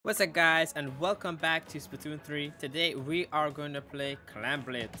What's up guys, and welcome back to Splatoon 3. Today we are going to play Clam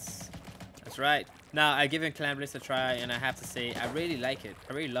Blitz. That's right. Now I've given Clam Blitz a try and I have to say I really like it.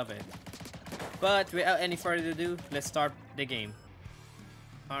 I really love it. But without any further ado, let's start the game.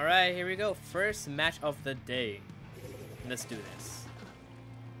 Alright, here we go. First match of the day. Let's do this.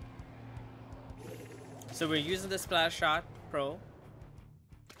 So we're using the Splatter Shot Pro.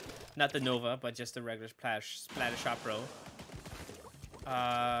 Not the Nova, but just the regular Splatter Shot Pro.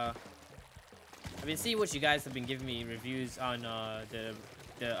 I've been seeing what you guys have been giving me reviews on the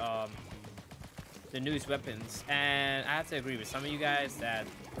newest weapons, and I have to agree with some of you guys that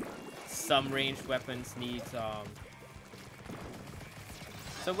some ranged weapons need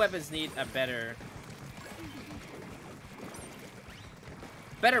some weapons need a better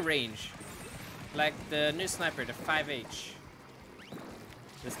range, like the new sniper, the 5H,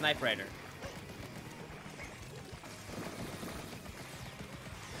 the Sniper Rider.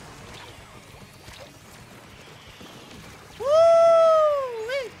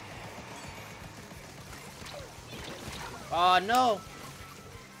 Oh no!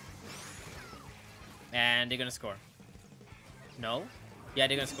 And they're gonna score. No? Yeah,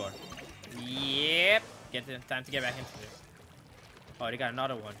 they're gonna score. Yep. Time to get back into this. Oh, they got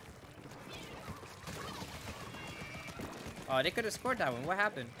another one. Oh, they could have scored that one. What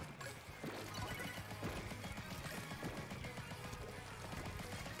happened?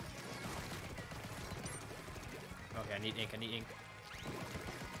 Okay, I need ink. I need ink.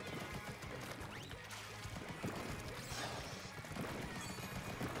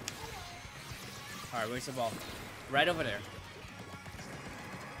 Alright, where's the ball? Right over there.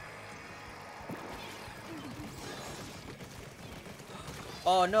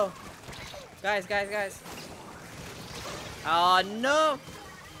 Oh no! Guys. Oh no!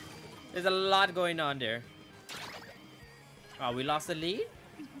 There's a lot going on there. Oh, we lost the lead?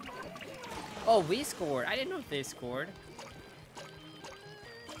 Oh, we scored. I didn't know if they scored.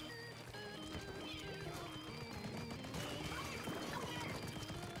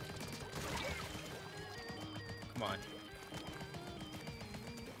 Come on.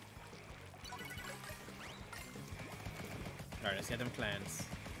 Alright, let's get them clans.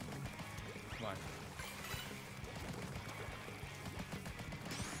 Come on.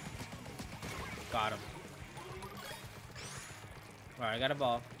 Got him. Alright, I got a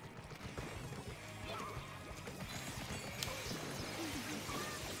ball.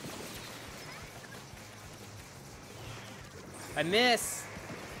 I miss!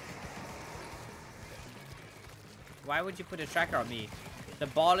 Why would you put a tracker on me? The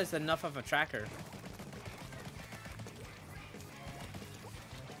ball is enough of a tracker.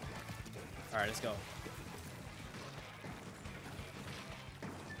 Alright, let's go.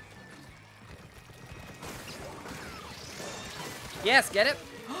 Yes, get it?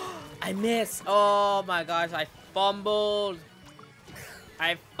 I missed. Oh my gosh, I fumbled.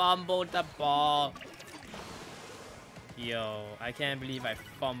 I fumbled the ball. Yo, I can't believe I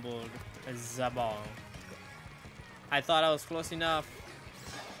fumbled the ball. I thought I was close enough.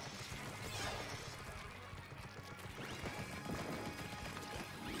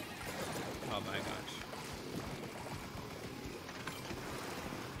 Oh my gosh.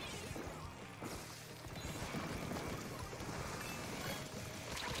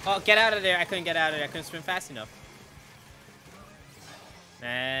 Oh, get out of there. I couldn't get out of there. I couldn't swim fast enough.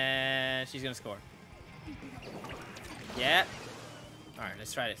 And she's gonna score. Yeah. Alright,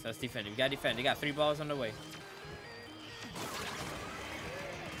 let's try this. Let's defend. We gotta defend. They got 3 balls on the way.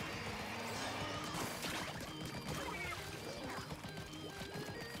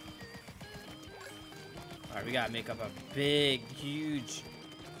 Alright, we gotta make up a big, huge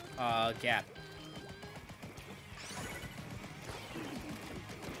gap.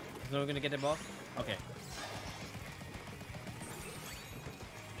 So we're gonna get the ball? Okay.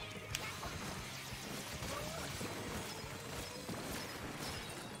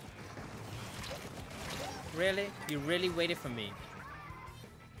 Really? You really waited for me?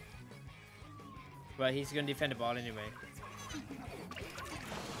 Well, he's gonna defend the ball anyway.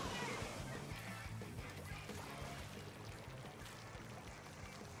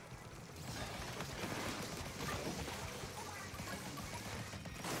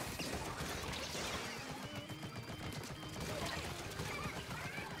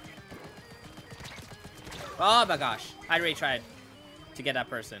 Oh my gosh. I already tried to get that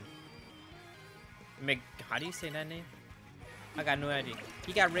person. How do you say that name? I got no idea.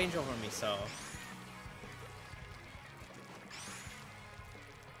 He got range over me, so.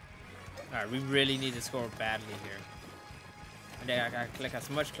 Alright, we really need to score badly here. And then I gotta collect as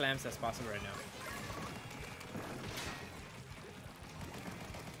much clams as possible right now.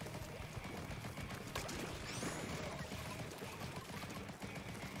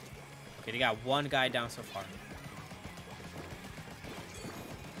 Okay, they got one guy down so far.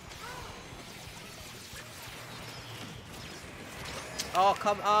 Oh,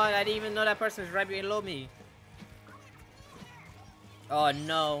 come on. I didn't even know that person was right below me. Oh,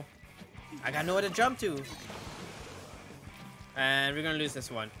 no. I got nowhere to jump to. And we're going to lose this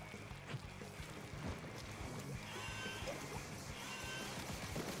one.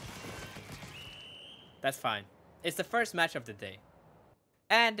 That's fine. It's the first match of the day.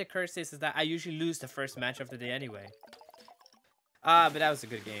 And the curse is that I usually lose the first match of the day anyway. But that was a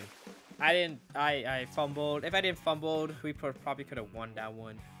good game. I fumbled. If I didn't fumble, we probably could have won that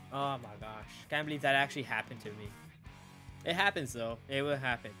one. Oh my gosh. Can't believe that actually happened to me. It happens though. It will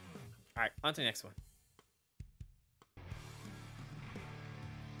happen. Alright, on to the next one.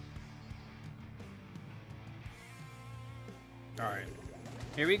 Alright.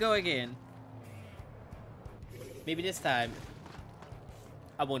 Here we go again. Maybe this time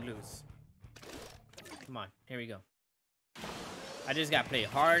I won't lose. Come on, here we go. I just gotta play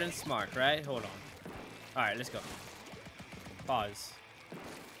hard and smart, right? Hold on. Alright, let's go. Pause.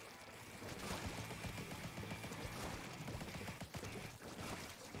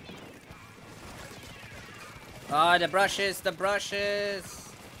 Ah, the brushes, the brushes.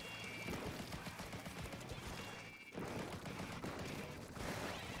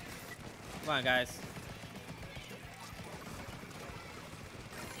 Come on, guys.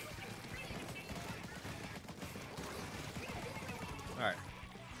 Alright.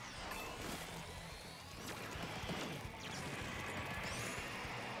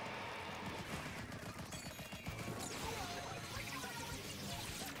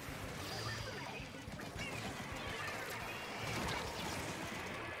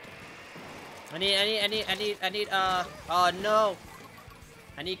 I need, oh no.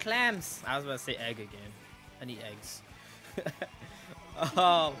 I need clams. I was about to say egg again. I need eggs.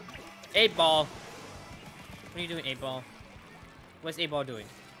 Oh, 8-ball. What are you doing, 8-ball? What's 8-ball doing?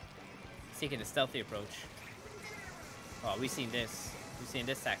 He's taking a stealthy approach. Oh, we've seen this. We've seen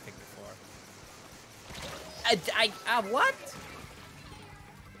this tactic before. What?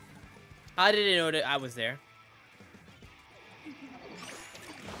 I didn't know that I was there.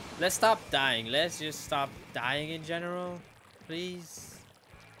 Let's stop dying. Let's just stop dying in general. Please.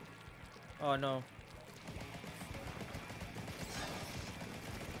 Oh, no.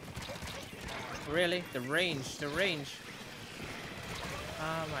 Really? The range. The range.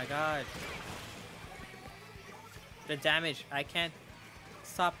 Oh, my God. The damage. I can't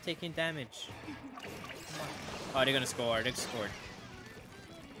stop taking damage. Oh, they're gonna score. They scored.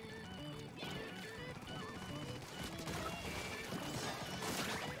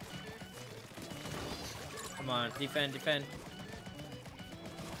 Come on, defend, defend.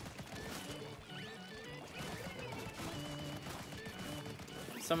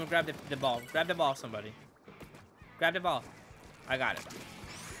 Someone grab the ball. Grab the ball, somebody. Grab the ball. I got it.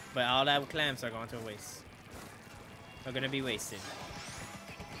 But all that clams are going to waste. Are gonna be wasted.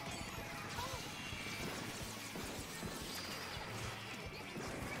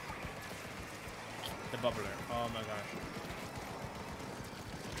 The bubbler. Oh my god.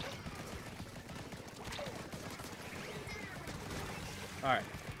 Alright.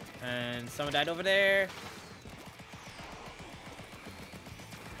 And someone died over there.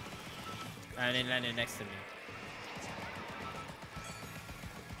 And it landed next to me.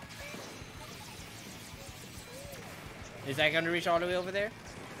 Is that gonna reach all the way over there?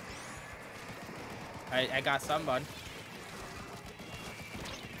 I got someone.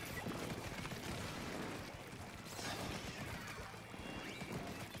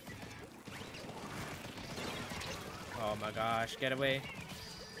 Oh my gosh, get away.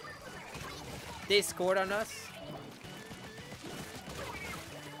 They scored on us.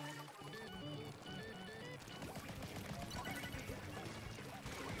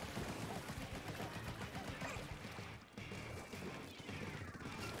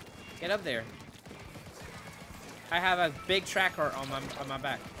 Get up there. I have a big tracker on my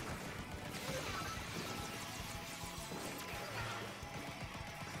back.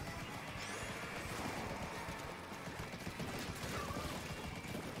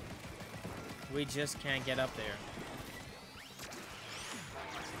 We just can't get up there.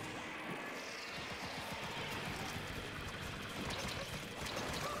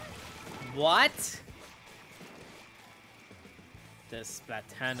 What? The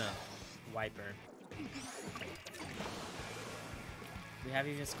Splatoon wiper. We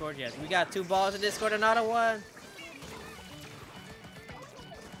haven't even scored yet. We got 2 balls and they scored another one.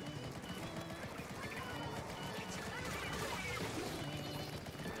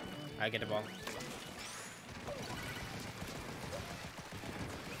 I get the ball.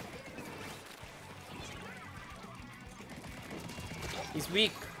 He's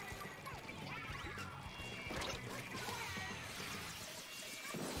weak.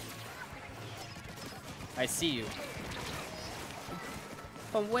 I see you.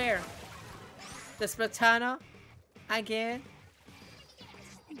 From where? The Splatoon? Again?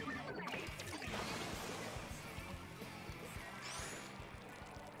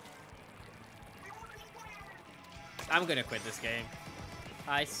 I'm gonna quit this game.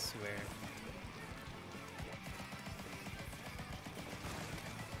 I swear.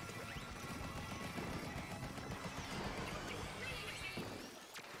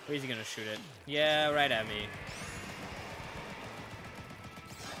 Where's he gonna shoot it? Yeah, right at me.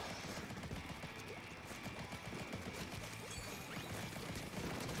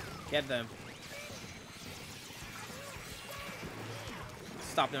 Get them.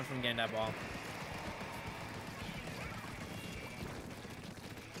 Stop them from getting that ball.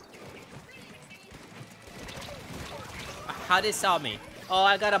 How they saw me? Oh,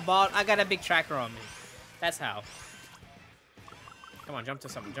 I got a ball. I got a big tracker on me. That's how. Come on, jump to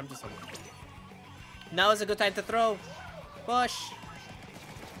someone. Jump to someone. Now is a good time to throw. Push.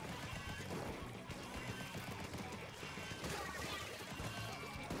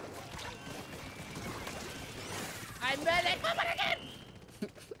 I'm ready. Come on again.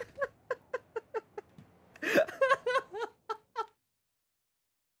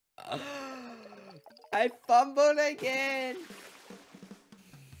 I fumbled again.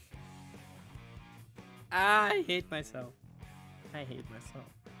 I hate myself. I hate myself.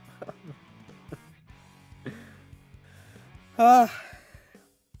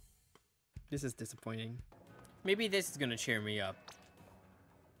 This is disappointing. Maybe this is gonna cheer me up.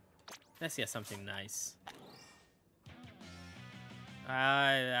 Let's get something nice.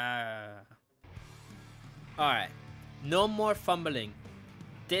 Alright. No more fumbling.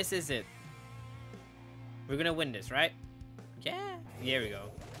 This is it. We're gonna win this, right? Yeah. Here we go.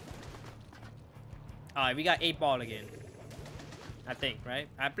 Alright, we got 8 ball again. I think, right?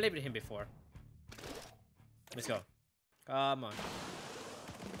 I played with him before. Let's go. Come on.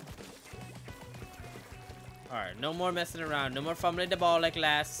 Alright, no more messing around. No more fumbling the ball like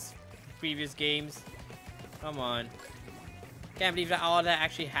last previous games. Come on. Can't believe that all that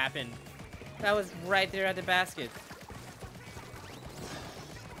actually happened. That was right there at the basket.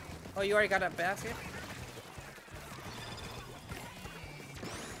 Oh, you already got a basket?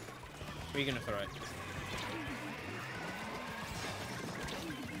 Where are you gonna throw it?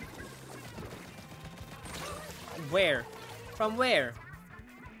 Where? From where?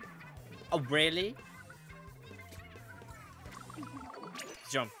 Oh, really?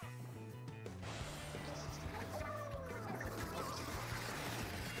 Jump.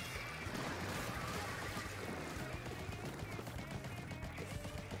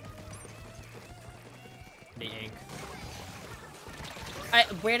 The ink.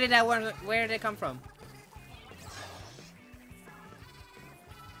 Where did that one? Where did it come from?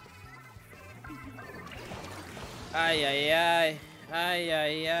 Ay ay ay. Ay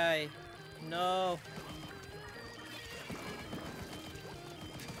ay ay. No.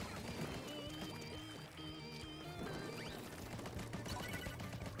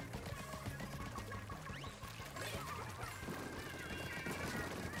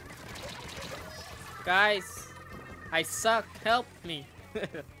 Guys, I suck. Help me.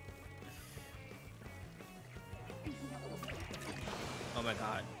 Oh my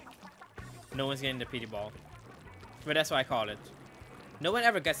god. No one's getting the PD ball. But that's what I call it. No one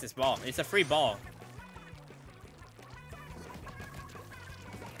ever gets this ball. It's a free ball.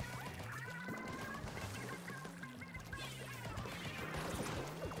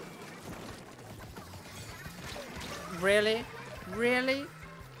 Really? Really?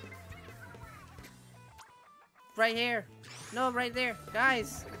 Right here. No, right there.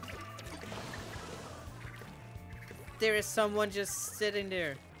 Guys. There is someone just sitting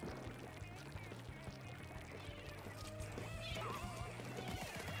there.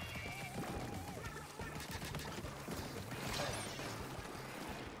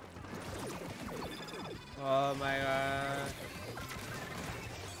 Oh my god.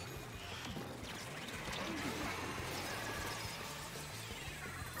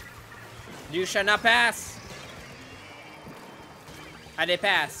 You shall not pass. Ah, they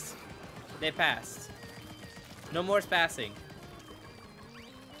passed. They passed. No more passing.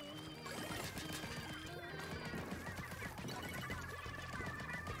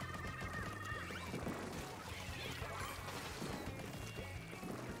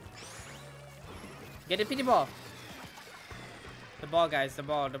 Get the pity ball. The ball, guys. The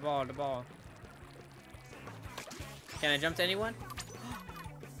ball, the ball, the ball. Can I jump to anyone?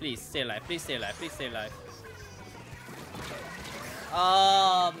 Please stay alive. Please stay alive. Please stay alive.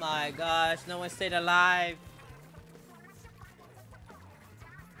 Oh my gosh, no one stayed alive.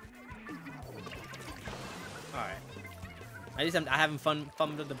 Alright. At least I haven't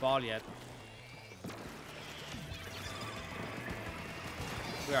fumbled the ball yet.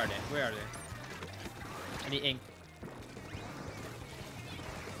 Where are they? Where are they? I need ink.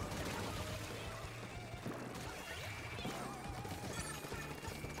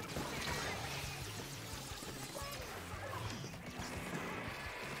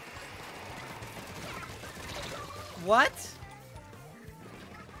 What?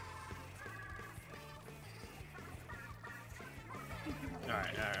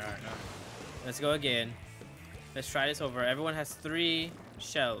 Alright. Let's go again. Let's try this over. Everyone has 3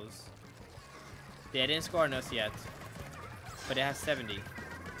 shells. They didn't score on us yet, but they have 70.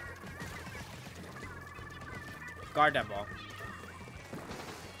 Guard that ball.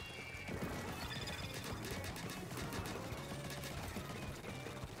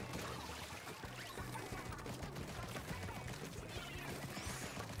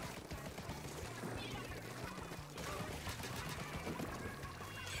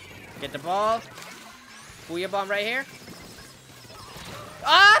 Get the ball. Booyah bomb right here.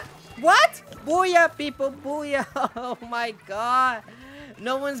 Ah! What? Booyah, people. Booyah. Oh my god.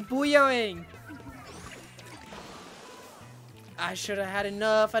 No one's booyahing. I should have had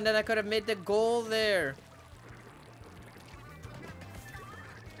enough and then I could have made the goal there.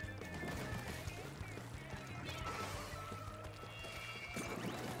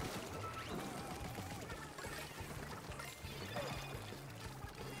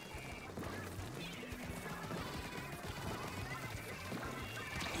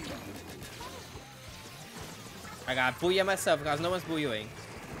 I got booyah myself because no one's booyahing.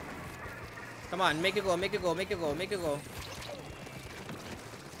 Come on, make it go, make it go, make it go, make it go.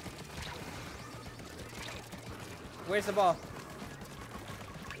 Where's the ball?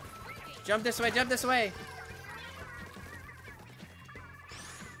 Jump this way, jump this way.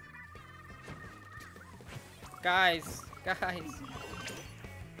 Guys.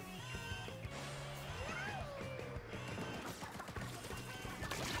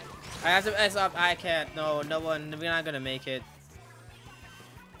 I have to mess up. I can't. No one. We're not gonna make it.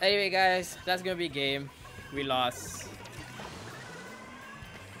 Anyway, guys, that's gonna be a game. We lost.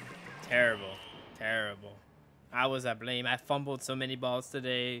 Terrible. I was at blame. I fumbled so many balls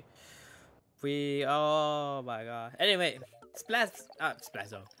today. Oh my god. Anyway,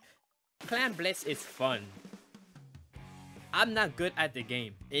 Splatoon. Clam Blitz is fun. I'm not good at the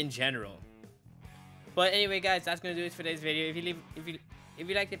game in general. But anyway, guys, that's gonna do it for today's video. If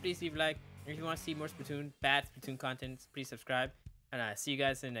you liked it, please leave a like. If you want to see more bad Splatoon content, please subscribe. And I'll see you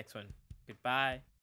guys in the next one. Goodbye.